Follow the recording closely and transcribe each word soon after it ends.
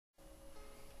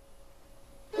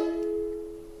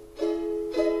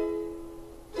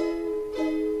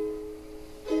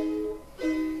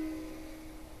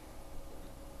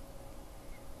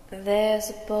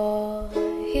There's a boy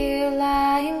here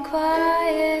lying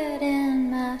quiet in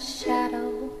my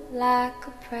shadow like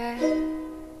a prayer.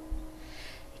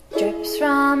 He drips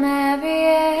from every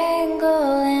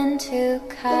angle into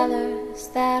colors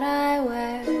that I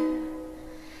wear.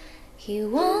 He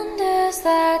wanders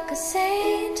like a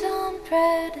saint on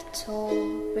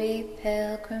predatory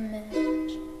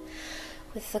pilgrimage.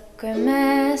 With a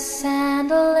grimace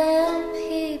and a limp,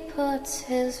 he puts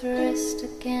his wrist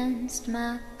against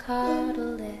my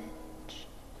cartilage.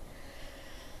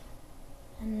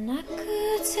 And I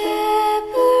could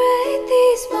separate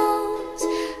these bones, I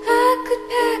could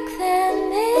pack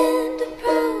them into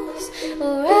prose,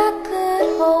 or I could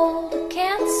hold a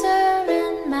cancer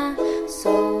in my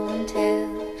soul until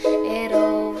it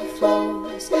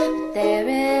overflows. But there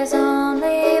is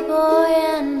only boy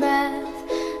and breath,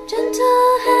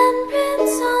 gentle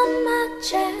handprints on my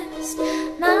chest,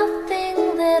 nothing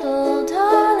little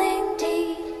darling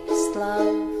deepest,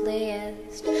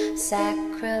 loveliest,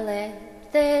 sacrilege.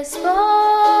 This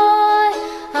boy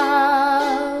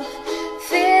of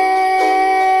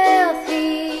filth,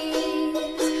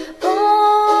 he's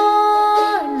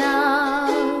born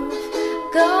of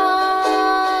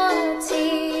Gamzee,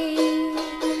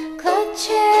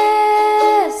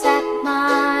 clutches at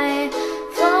my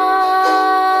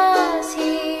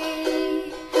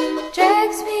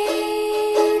drags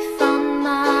me from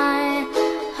my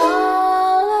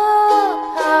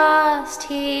holocaust.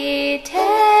 He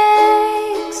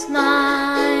takes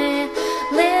my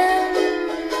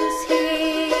limbs,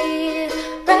 he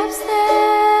wraps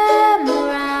them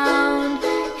around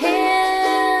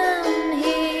him.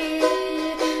 He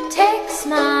takes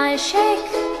my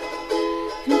shake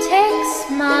and takes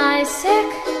my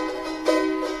sick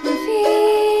and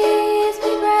feeds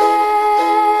me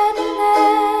bread.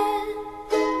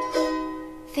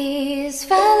 These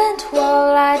violent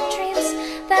wall-eyed dreams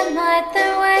that night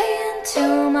their way into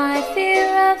my fear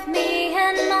of me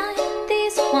and mine.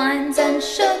 These wines and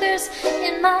sugars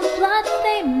in my blood,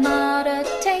 they mutter,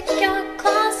 take your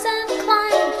claws and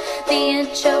climb the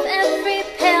inch of every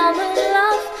pale moon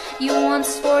love you once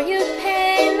swore you'd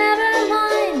pay. Never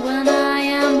mind, when I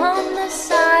am on the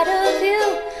side of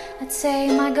you, I'd say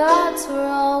my gods were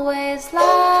always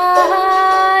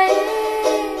lying.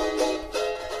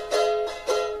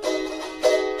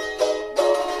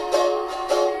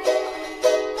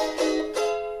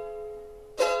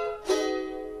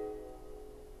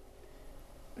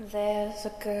 There's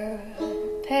a girl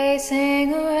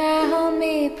pacing around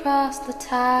me,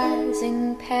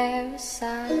 proselytizing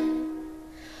parasite.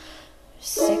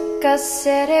 Sick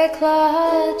acidic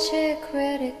logic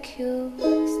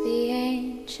ridicules the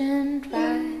ancient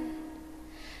rite.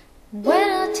 When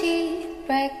our teeth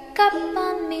break up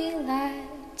on me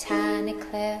like tiny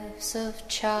cliffs of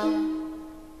chalk,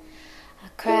 I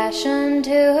crash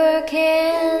into her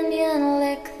canyon,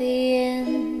 lick the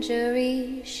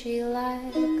injury she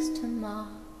likes to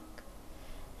mock.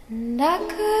 And I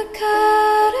could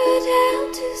cut her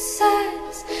down to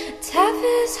size, it's half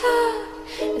as hard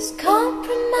as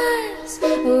compromise.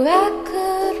 Or I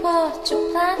could watch a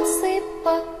plant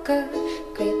sleepwalker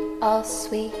creep all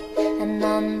sweet and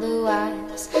none the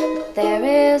wise. But there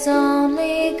is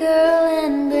only girl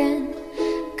and grin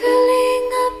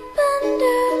curling up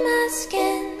under my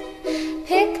skin.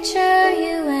 Picture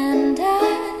you and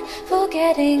I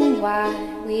forgetting why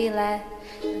we let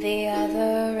the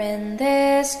other in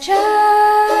this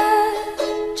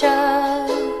judge of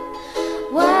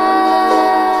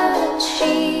what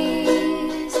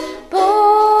she's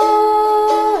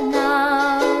born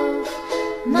of.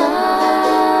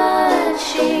 Much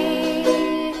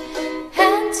she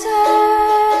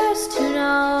answers to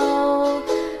know,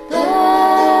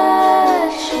 but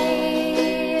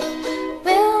she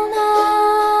will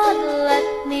not let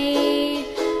me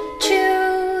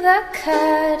chew the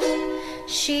cud.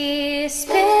 She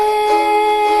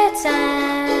spits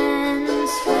and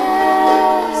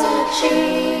swears. She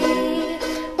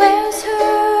wears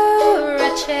her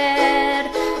wretched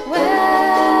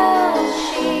well.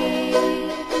 She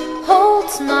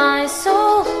holds my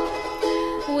soul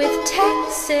with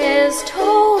taxes,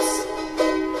 tolls,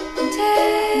 and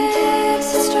takes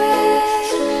it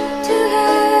straight to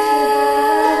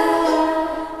hell.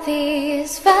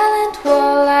 These violent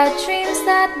wall-eyed dreams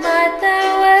that night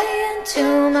their way into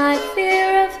my fear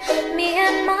of me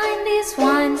and mine. These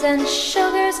wines and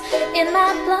sugars in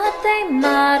my blood, they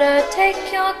mutter,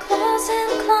 take your claws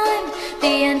and climb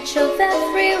the inch of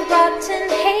every rotten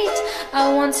hate I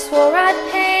once swore I'd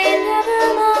pay.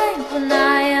 Never mind, when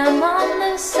I am on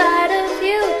the side of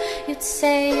you, you'd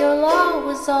say your law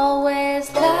was always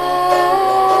lying.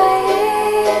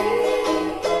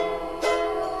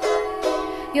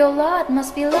 Your lot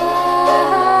must be lying.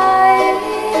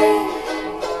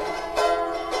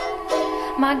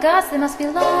 My gods, they must be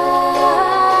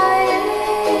lying.